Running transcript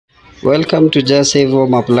Welcome to Just Save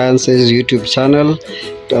Home Appliances YouTube channel.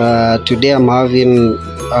 Today I'm having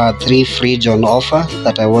 3 fridge on offer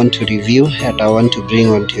that I want to review and I want to bring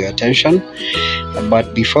onto your attention.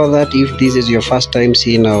 But before that, if this is your first time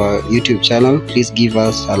seeing our YouTube channel, please give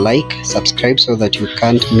us a like, subscribe so that you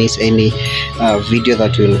can't miss any video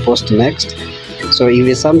that we'll post next. So if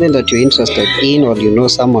it's something that you're interested in or you know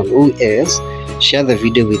someone who is, share the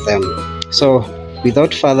video with them. So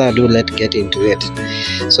without further ado, let's get into it.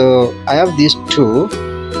 So I have these two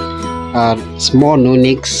small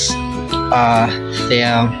Nunix.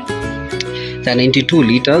 They're 92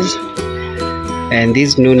 liters, and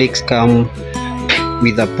these Nunix come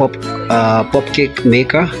with a Popcake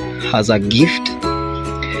maker as a gift.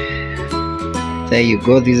 There you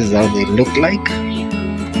go. This is how they look like.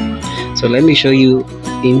 So let me show you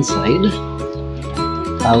inside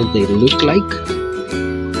how they look like.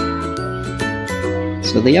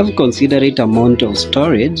 So they have considerate amount of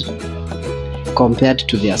storage compared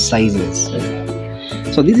to their sizes.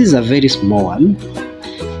 So this is a very small one,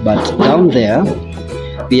 but down there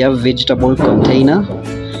we have vegetable container.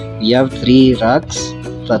 We have 3 racks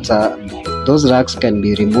that those racks can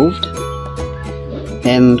be removed,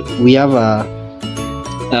 and we have a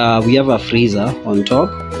freezer on top,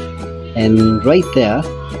 and right there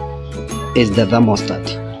is the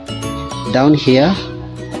thermostat. Down here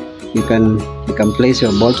you can place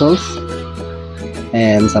your bottles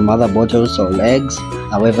and some other bottles or eggs,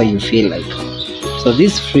 however you feel like. So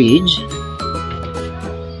this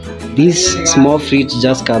small fridge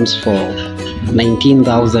just comes for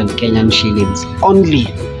 19,000 Kenyan shillings only,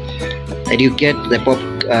 and you get the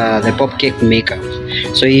Popcake maker.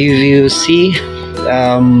 So if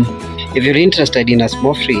you're interested in a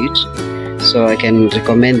small fridge, so I can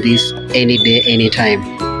recommend this any day, anytime.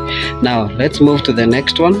 Now let's move to the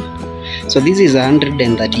next one. So this is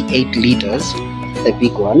 138 liters, the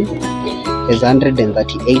big one is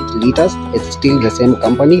 138 liters. It's still the same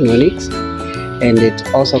company, Nunix, and it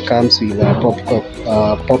also comes with a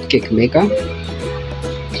Popcake maker.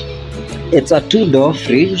 It's a 2-door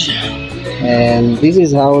fridge, and this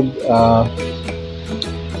is how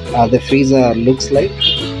the freezer looks like.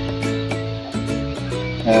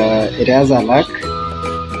 It has a rack,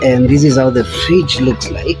 and this is how the fridge looks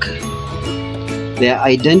like. They are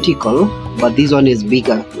identical, but this one is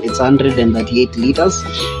bigger. It's 138 liters.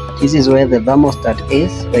 This is where the thermostat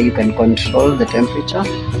is, where you can control the temperature,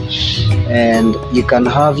 and you can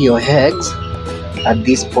have your eggs at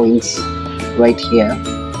these points right here,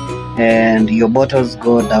 and your bottles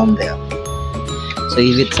go down there. So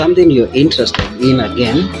if it's something you're interested in,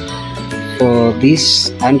 again, for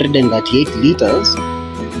this 138 liters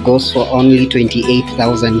goes for only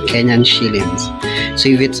 28,000 Kenyan shillings. So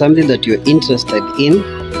if it's something that you're interested in,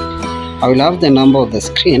 I will have the number of the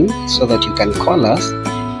screen so that you can call us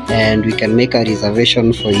and we can make a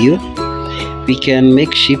reservation for you. We can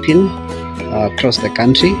make shipping across the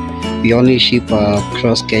country. We only ship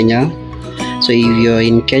across Kenya. So if you're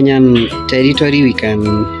in Kenyan territory, we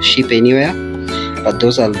can ship anywhere, but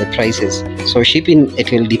those are the prices. So shipping, it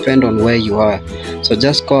will depend on where you are. So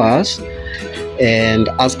just call us and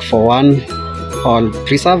ask for one, or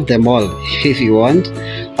preserve them all if you want.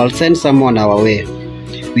 I'll send someone our way.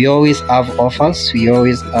 We always have offers, we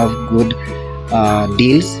always have good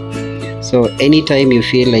deals. So anytime you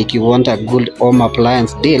feel like you want a good home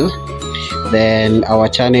appliance deal, then our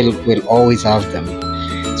channel will always have them.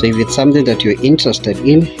 So if it's something that you're interested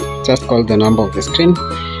in, just call the number of the screen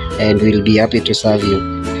and we'll be happy to serve you.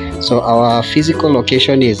 So our physical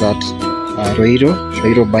location is at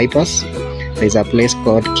Roiro bypass. There's a place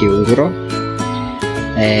called Kiunguro,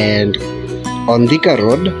 and on Thika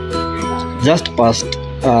Road, just past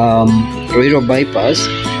Roiro bypass,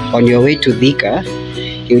 on your way to Thika,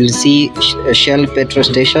 you will see a Shell petrol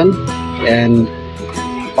station, and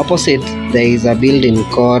opposite there is a building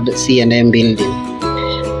called C&M building.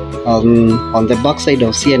 On the back side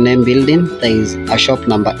of C&M building, there is a shop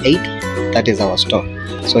number 8. That is our store.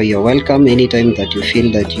 So you're welcome anytime that you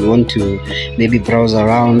feel that you want to maybe browse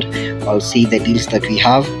around or see the deals that we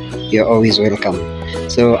have. You're always welcome.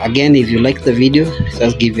 So again, if you like the video,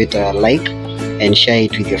 just give it a like and share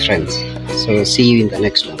it with your friends. So see you in the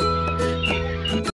next one.